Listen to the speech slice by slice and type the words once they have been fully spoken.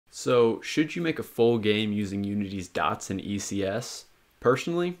So, should you make a full game using Unity's dots and ECS?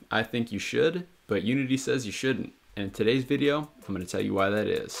 Personally, I think you should, but Unity says you shouldn't. And in today's video, I'm going to tell you why that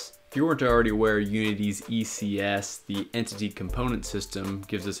is. If you weren't already aware, Unity's ECS, the entity component system,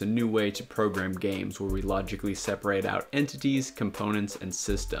 gives us a new way to program games where we logically separate out entities, components, and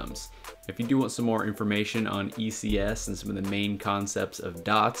systems. If you do want some more information on ECS and some of the main concepts of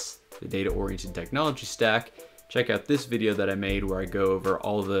DOTS, the data-oriented technology stack, check out this video that I made where I go over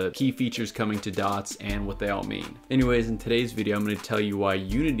all the key features coming to DOTS and what they all mean. Anyways, in today's video, I'm going to tell you why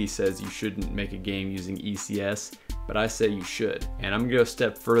Unity says you shouldn't make a game using ECS, but I say you should. And I'm going to go a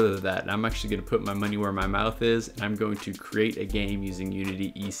step further than that, and I'm actually going to put my money where my mouth is, and I'm going to create a game using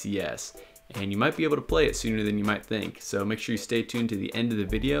Unity ECS. And you might be able to play it sooner than you might think. So make sure you stay tuned to the end of the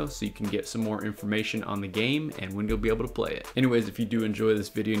video so you can get some more information on the game and when you'll be able to play it. Anyways, if you do enjoy this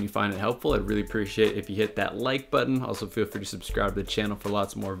video and you find it helpful, I'd really appreciate it if you hit that like button. Also feel free to subscribe to the channel for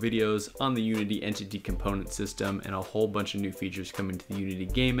lots more videos on the Unity entity component system and a whole bunch of new features coming to the Unity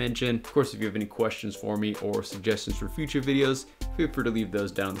game engine. Of course, if you have any questions for me or suggestions for future videos, feel free to leave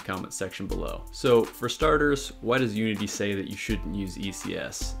those down in the comment section below. So for starters, why does Unity say that you shouldn't use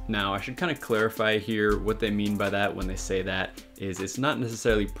ECS? Now, I should kind of clarify here what they mean by that when they say that is it's not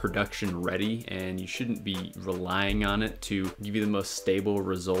necessarily production ready, and you shouldn't be relying on it to give you the most stable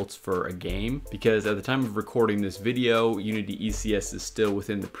results for a game, because at the time of recording this video, Unity ECS is still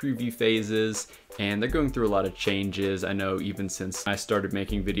within the preview phases and they're going through a lot of changes. I know even since I started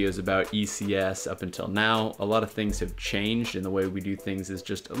making videos about ECS up until now, a lot of things have changed, and the way we do things is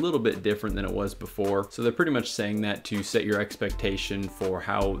just a little bit different than it was before. So they're pretty much saying that to set your expectation for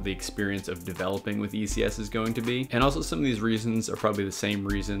how the experience of developing with ECS is going to be. And also some of these reasons are probably the same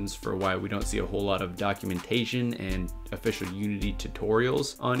reasons for why we don't see a whole lot of documentation and official Unity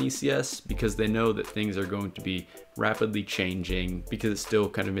tutorials on ECS, because they know that things are going to be rapidly changing because it's still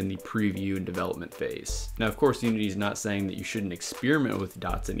kind of in the preview and development phase. Now, of course, Unity is not saying that you shouldn't experiment with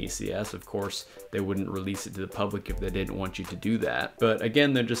dots and ECS. Of course, they wouldn't release it to the public if they didn't want you to do that. But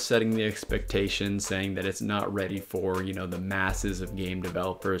again, they're just setting the expectation, saying that it's not ready for, you know, the masses of game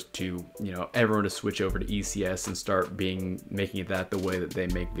developers to, you know, everyone to switch over to ECS and start making it that the way that they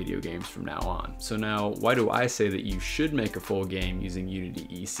make video games from now on. So now, why do I say that you should make a full game using Unity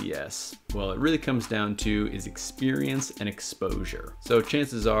ECS? Well, it really comes down to is experience and exposure. So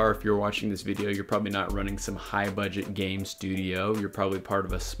chances are, if you're watching this video, you're probably not running some high budget game studio. You're probably part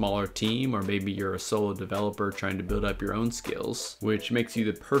of a smaller team, or maybe you're a solo developer trying to build up your own skills, which makes you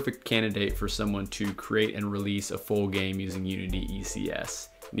the perfect candidate for someone to create and release a full game using Unity ECS.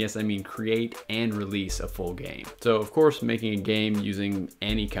 Yes, I mean create and release a full game. So of course, making a game using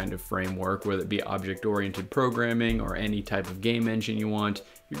any kind of framework, whether it be object-oriented programming or any type of game engine you want,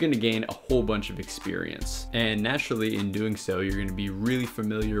 you're going to gain a whole bunch of experience. And naturally, in doing so, you're going to be really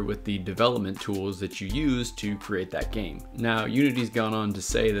familiar with the development tools that you use to create that game. Now, Unity's gone on to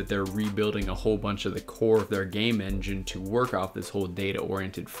say that they're rebuilding a whole bunch of the core of their game engine to work off this whole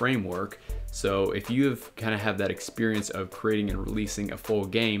data-oriented framework. So if you have that experience of creating and releasing a full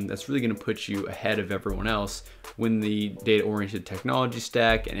game, that's really going to put you ahead of everyone else when the data-oriented technology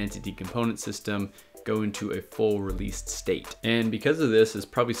stack and entity component system go into a full released state. And because of this, it's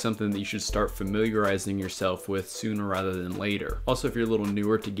probably something that you should start familiarizing yourself with sooner rather than later. Also, if you're a little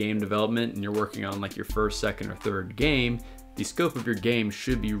newer to game development and you're working on like your first, second, or third game, the scope of your game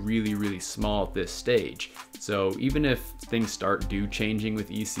should be really, really small at this stage. So even if things start changing with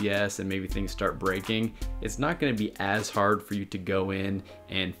ECS and maybe things start breaking, it's not going to be as hard for you to go in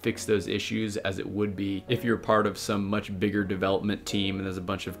and fix those issues as it would be if you're part of some much bigger development team and there's a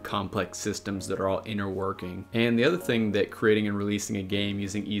bunch of complex systems that are all interworking. And the other thing that creating and releasing a game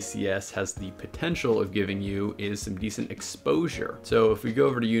using ECS has the potential of giving you is some decent exposure. So if we go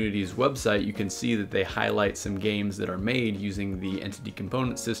over to Unity's website, you can see that they highlight some games that are made using the entity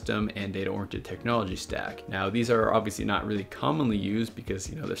component system and data-oriented technology stack. Now, these are obviously not really commonly used because,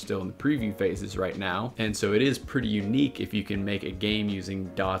 you know, they're still in the preview phases right now. And so it is pretty unique if you can make a game using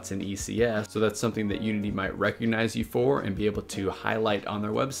dots and ECS. So that's something that Unity might recognize you for and be able to highlight on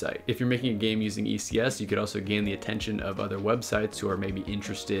their website. If you're making a game using ECS, you could also gain the attention of other websites who are maybe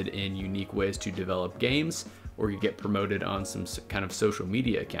interested in unique ways to develop games, or you get promoted on some kind of social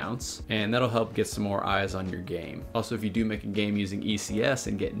media accounts, and that'll help get some more eyes on your game. Also, if you do make a game using ECS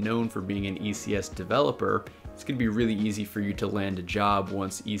and get known for being an ECS developer, it's going to be really easy for you to land a job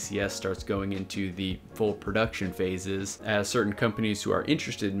once ECS starts going into the full production phases, as certain companies who are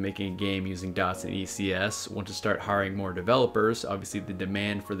interested in making a game using dots and ECS want to start hiring more developers. Obviously the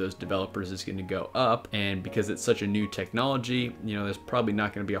demand for those developers is going to go up, and because it's such a new technology, you know, there's probably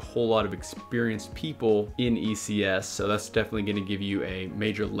not going to be a whole lot of experienced people in ECS, so that's definitely going to give you a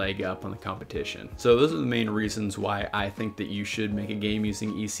major leg up on the competition. So those are the main reasons why I think that you should make a game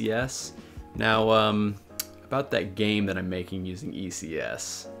using ECS. Now, about that game that I'm making using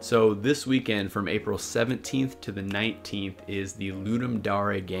ECS. So this weekend from April 17th to the 19th is the Ludum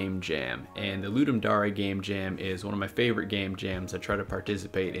Dare Game Jam. And the Ludum Dare Game Jam is one of my favorite game jams. I try to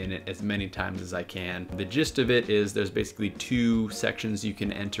participate in it as many times as I can. The gist of it is there's basically two sections you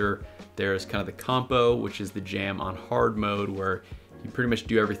can enter. There's kind of the compo, which is the jam on hard mode, where you pretty much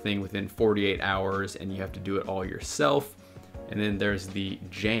do everything within 48 hours and you have to do it all yourself. And then there's the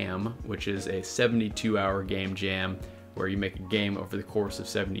jam, which is a 72-hour game jam where you make a game over the course of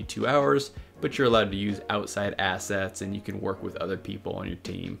 72 hours, but you're allowed to use outside assets and you can work with other people on your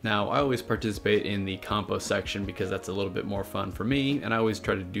team. Now, I always participate in the compo section because that's a little bit more fun for me, and I always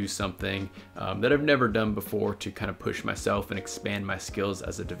try to do something that I've never done before to kind of push myself and expand my skills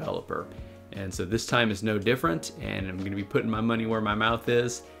as a developer. And so this time is no different, and I'm going to be putting my money where my mouth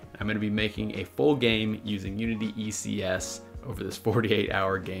is. I'm going to be making a full game using Unity ECS over this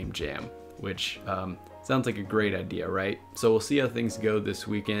 48-hour game jam, which sounds like a great idea, right? So we'll see how things go this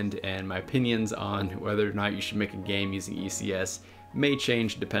weekend, and my opinions on whether or not you should make a game using ECS may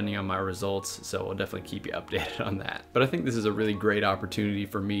change depending on my results, so I'll definitely keep you updated on that. But I think this is a really great opportunity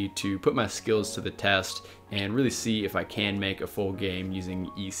for me to put my skills to the test and really see if I can make a full game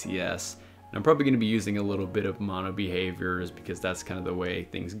using ECS. And I'm probably going to be using a little bit of mono behaviors because that's kind of the way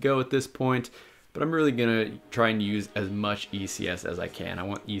things go at this point. But I'm really gonna try and use as much ECS as I can. I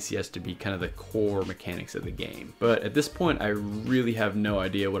want ECS to be kind of the core mechanics of the game. But at this point, I really have no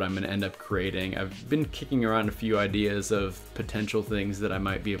idea what I'm gonna end up creating. I've been kicking around a few ideas of potential things that I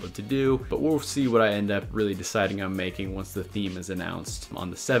might be able to do, but we'll see what I end up really deciding on making once the theme is announced on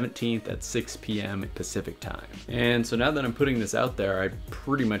the 17th at 6 p.m. Pacific time. And so now that I'm putting this out there, I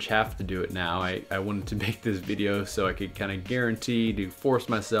pretty much have to do it now. I wanted to make this video so I could kind of guarantee to force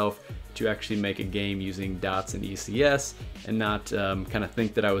myself to actually make a game using dots and ECS and not kind of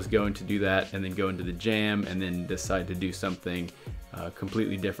think that I was going to do that and then go into the jam and then decide to do something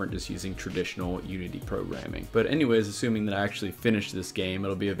completely different just using traditional Unity programming. But anyways, assuming that I actually finish this game,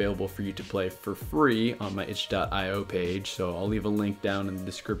 it'll be available for you to play for free on my itch.io page, so I'll leave a link down in the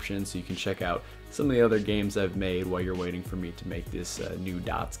description so you can check out some of the other games I've made while you're waiting for me to make this new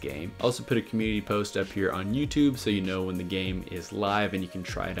dots game. I also put a community post up here on YouTube so you know when the game is live and you can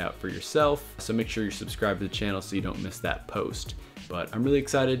try it out for yourself. So make sure you're subscribed to the channel so you don't miss that post. But I'm really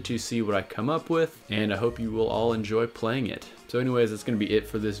excited to see what I come up with, and I hope you will all enjoy playing it. So anyways, that's going to be it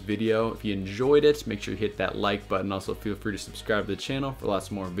for this video. If you enjoyed it, make sure you hit that like button. Also feel free to subscribe to the channel for lots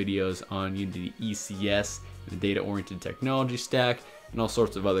more videos on Unity ECS, the data-oriented technology stack, and all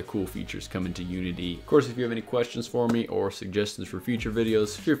sorts of other cool features coming to Unity. Of course, if you have any questions for me or suggestions for future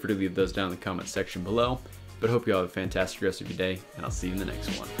videos, feel free to leave those down in the comment section below. But I hope you all have a fantastic rest of your day, and I'll see you in the next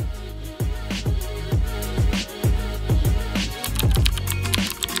one.